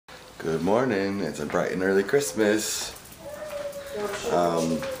Good morning. It's a bright and early Christmas.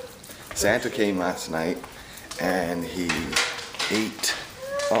 Santa came last night and he ate.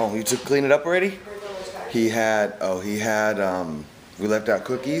 Oh, you took clean it up already? We left out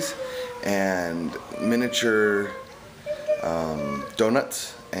cookies and miniature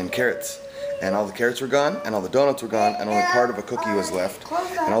donuts and carrots. And all the carrots were gone, and all the donuts were gone, and only part of a cookie was left,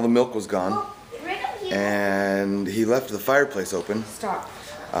 and all the milk was gone. And he left the fireplace open. Stop.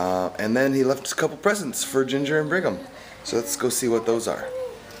 And then he left a couple presents for Ginger and Brigham. So let's go see what those are.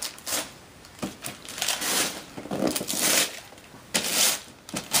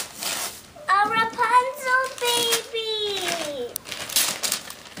 A Rapunzel baby!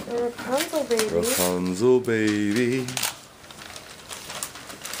 A Rapunzel baby. Rapunzel baby.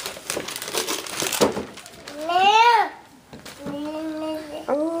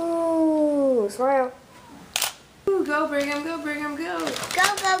 Oh, smile. Ooh, go Brigham, go Brigham, go. Go,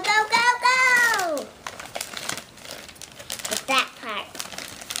 go, go, go, go! With that part.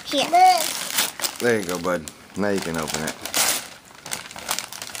 Here. There you go, bud. Now you can open it.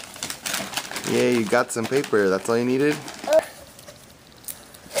 Yeah, you got some paper. That's all you needed?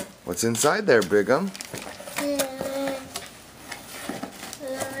 What's inside there, Brigham?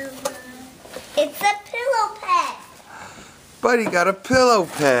 It's a pillow pet. Buddy got a pillow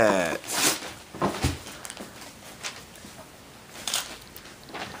pet.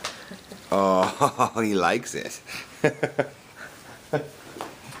 Oh, he likes it.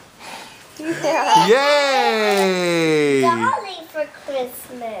 Yeah. Yay! Dolly for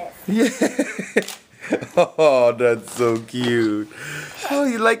Christmas. Yeah. Oh, that's so cute. Oh,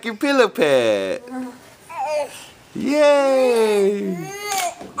 you like your pillow pet. Yay!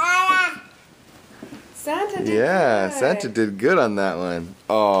 Santa did Yeah, good. Santa did good on that one.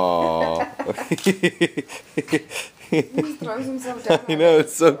 Oh. He just throws himself down. I know,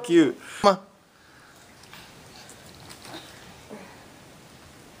 it's so cute. Come on.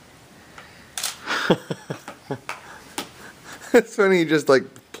 It's funny, he just like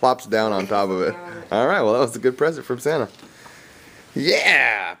plops down on top of it. Alright, well that was a good present from Santa.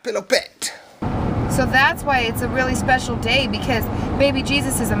 Yeah, pillow pet. So that's why it's a really special day, because baby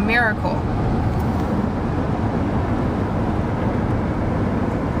Jesus is a miracle.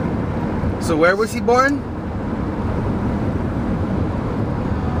 So where was he born?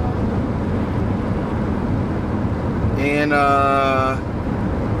 In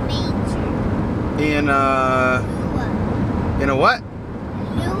in a what?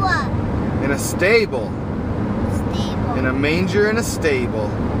 In a stable. In a manger in a stable.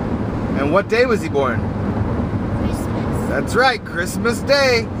 And what day was he born? Christmas. That's right, Christmas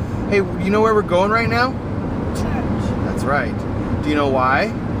Day. Hey, you know where we're going right now? Church. That's right. Do you know why?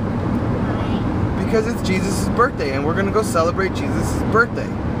 Why? Because it's Jesus' birthday and we're gonna go celebrate Jesus' birthday.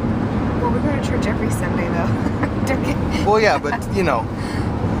 Well, we go to church every Sunday though. Well, yeah, but you know,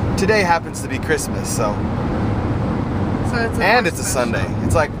 today happens to be Christmas, so. And it's a Sunday.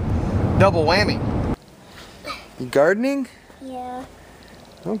 It's like double whammy. You gardening? Yeah.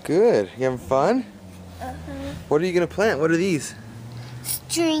 Oh, good. You having fun? Uh-huh. What are you gonna plant? What are these?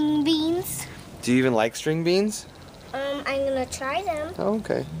 String beans. Do you even like string beans? I'm gonna try them. Oh,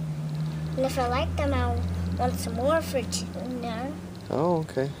 okay. And if I like them, I'll want some more for dinner. Oh,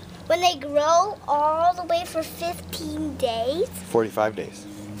 okay. When they grow all the way for 15 days, 45 days.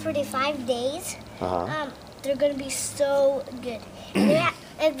 45 days, Uh-huh. they're gonna be so good.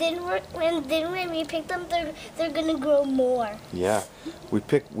 And then when we pick them, they're gonna grow more. Yeah. We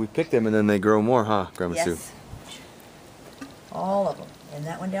pick them and then they grow more, huh, Grandma Sue? Yes. All of them. And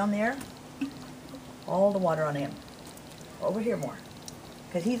that one down there, all the water on him. Over here more.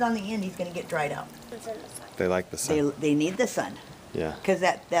 Because he's on the end, he's going to get dried out. It's in the sun. They like the sun. They need the sun. Yeah. Because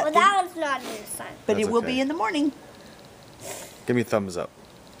that Well, thing- that one's not in the sun. but That's it will okay. be in the morning. Give me a thumbs up.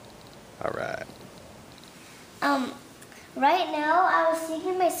 All right. Right now, I was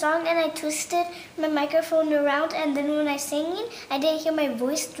singing my song and I twisted my microphone around, and then when I was singing, I didn't hear my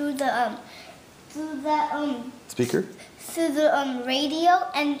voice through the Speaker? radio,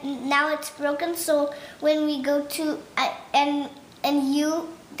 and now it's broken. So when we go to and you,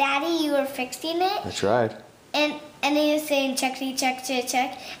 Daddy, you were fixing it, I tried. and he was saying checkity check check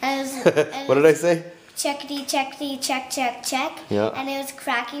check, and What did I say? checkity checkity check check check, Yeah. and it was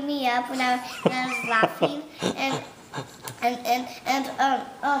cracking me up when I was laughing, and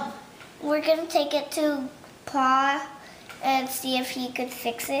we're gonna take it to Pa and see if he could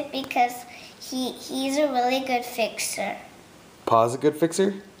fix it, because he's a really good fixer. Pa's a good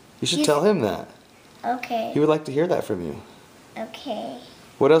fixer? You should tell him that. Okay. He would like to hear that from you. Okay.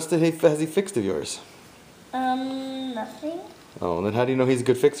 What else has he fixed of yours? Nothing. Oh, then how do you know he's a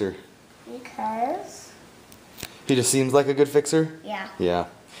good fixer? He just seems like a good fixer? Yeah. Yeah.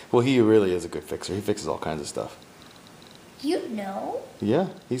 Well, he really is a good fixer. He fixes all kinds of stuff. You know? Yeah,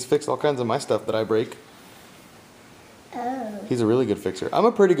 he's fixed all kinds of my stuff that I break. Oh. He's a really good fixer. I'm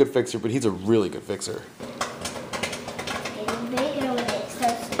a pretty good fixer, but he's a really good fixer. Getting bigger with it. So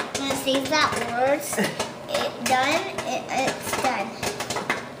when it says that word's it's done.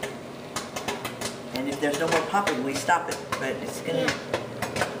 And if there's no more popping, we stop it. But it's gonna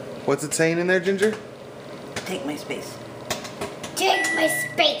What's it saying in there, Ginger? take my space. Take my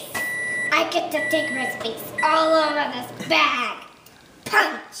space. I get to take my space all over this bag.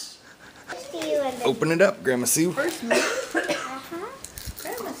 Punch. Open it up, Grandma Sue. First milk.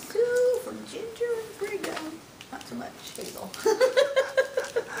 Grandma Sue from Ginger and Brigham. Not so much Hazel.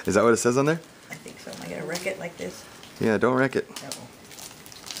 Is that what it says on there? I think so. Am I gonna wreck it like this? Yeah, don't wreck it. No.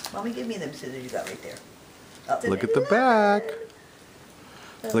 Mommy, give me them scissors you got right there. Look at the back.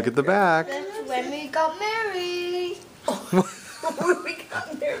 Look at the back. That's when we got married. We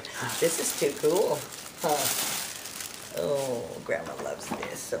got married. This is too cool. Huh. Oh, Grandma loves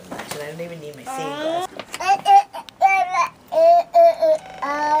this so much, and I don't even need my seeing glasses.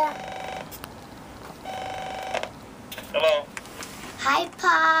 Hello. Hi,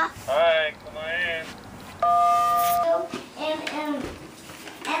 Pa. Hi, come on in.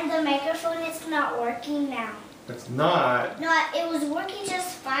 And the microphone is not working now. It's not. No, it was working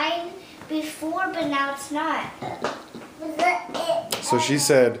just fine before, but now it's not. So she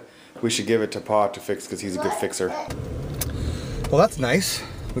said we should give it to Pa to fix because he's a good fixer. Well, that's nice.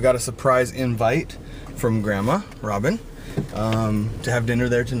 We got a surprise invite from Grandma Robin to have dinner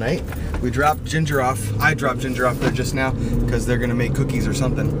there tonight. We dropped Ginger off. I dropped Ginger off there just now because they're gonna make cookies or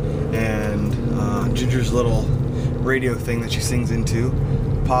something. And Ginger's little radio thing that she sings into,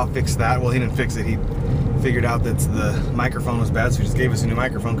 Pa fixed that. Well, he didn't fix it. He figured out that the microphone was bad, so he just gave us a new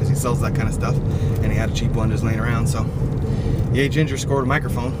microphone because he sells that kind of stuff. And he had a cheap one just laying around. So, yay, Ginger scored a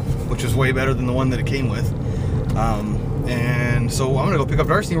microphone, which was way better than the one that it came with. And so I'm gonna go pick up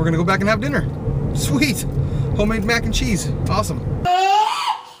Darcy and we're gonna go back and have dinner. Sweet! Homemade mac and cheese. Awesome.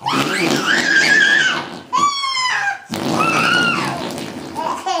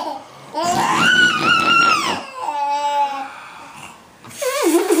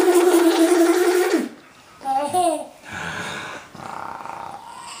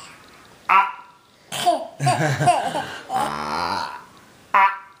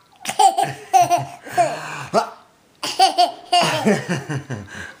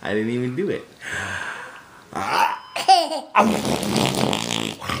 I didn't even do it. I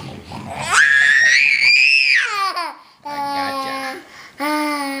gotcha.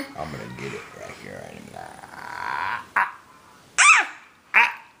 I'm gonna get it right here.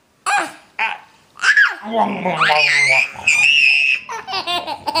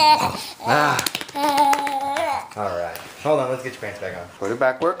 Alright. Hold on, let's get your pants back on. Put it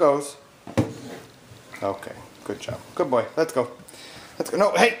back where it goes. Okay, good job. Good boy. Let's go. Let's go.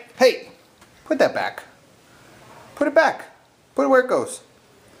 No, hey, hey! Put that back. Put it back. Put it where it goes.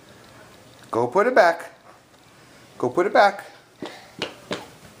 Go put it back. Go put it back.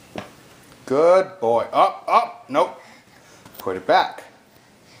 Good boy. Up, up. Nope. Put it back.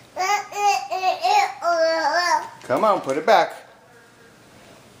 Come on, put it back.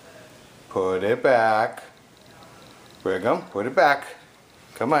 Put it back. Brigham, put it back.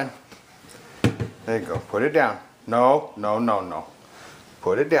 Come on. There you go. Put it down. No, no, no, no.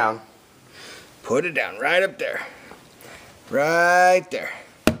 Put it down. Put it down right up there. Right there.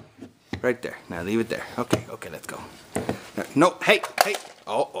 Right there. Now leave it there. Okay, okay, let's go. No, hey, hey.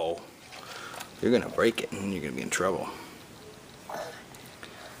 Uh-oh. You're gonna break it and you're gonna be in trouble.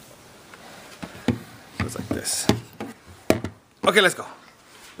 Goes like this. Okay, let's go.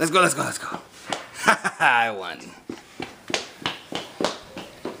 Let's go, let's go, let's go. I won.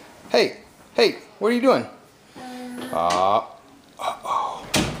 Hey, hey, what are you doing? Uh-oh.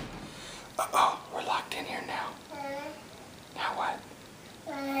 Uh-oh, we're locked in here now. Now what?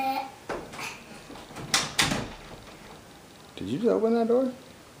 Did you just open that door?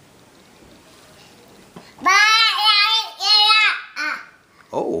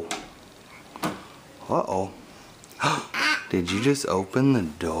 Oh. Uh-oh. Did you just open the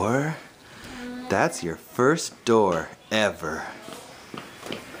door? That's your first door ever.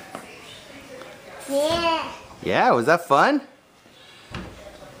 Yeah. Yeah, was that fun?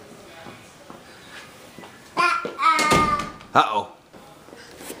 Uh-oh.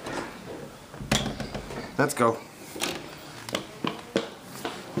 Let's go.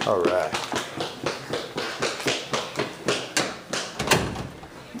 All right.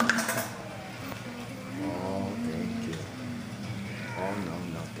 Oh, thank you. Oh, no,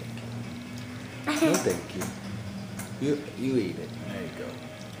 no, thank you. No, thank you. You eat it. There you go.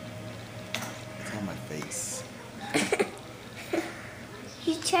 It's on my face.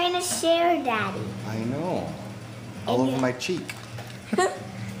 He's trying to share, Daddy. I know. All over my cheek.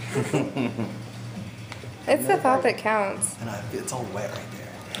 It's the thought that counts. And it's all wet right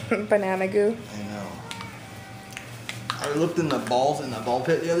there. Banana goo. I know. I looked in the ball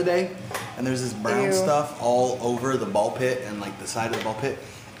pit the other day, and there's this brown Ew. stuff all over the ball pit and like the side of the ball pit,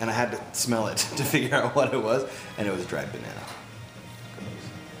 and I had to smell it to figure out what it was, and it was dried banana.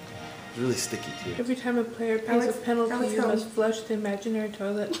 It's really sticky too. Every time a player pays a penalty, you must flush the imaginary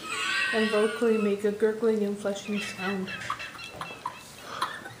toilet and vocally make a gurgling and flushing sound.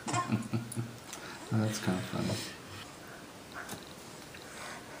 That's kind of funny.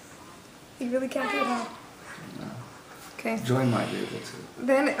 You really can't do that. No. Okay. Joy might be able to.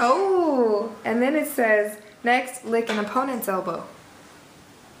 Then, and then it says, next, lick an opponent's elbow.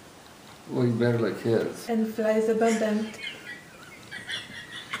 Well, you better like his. And flies abundant.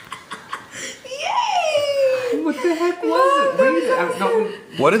 Yay! What the heck was it? Read it. I'm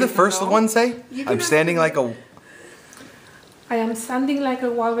not, What did the first one say? I'm standing like a... I am standing like a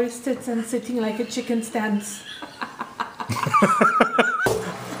walrus sits and sitting like a chicken stands.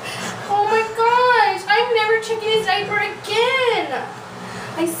 Oh my gosh, I'm never checking his diaper again.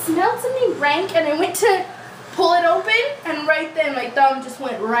 I smelled something rank and I went to pull it open and right then my thumb just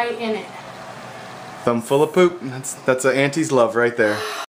went right in it. Thumb full of poop. That's an auntie's love right there.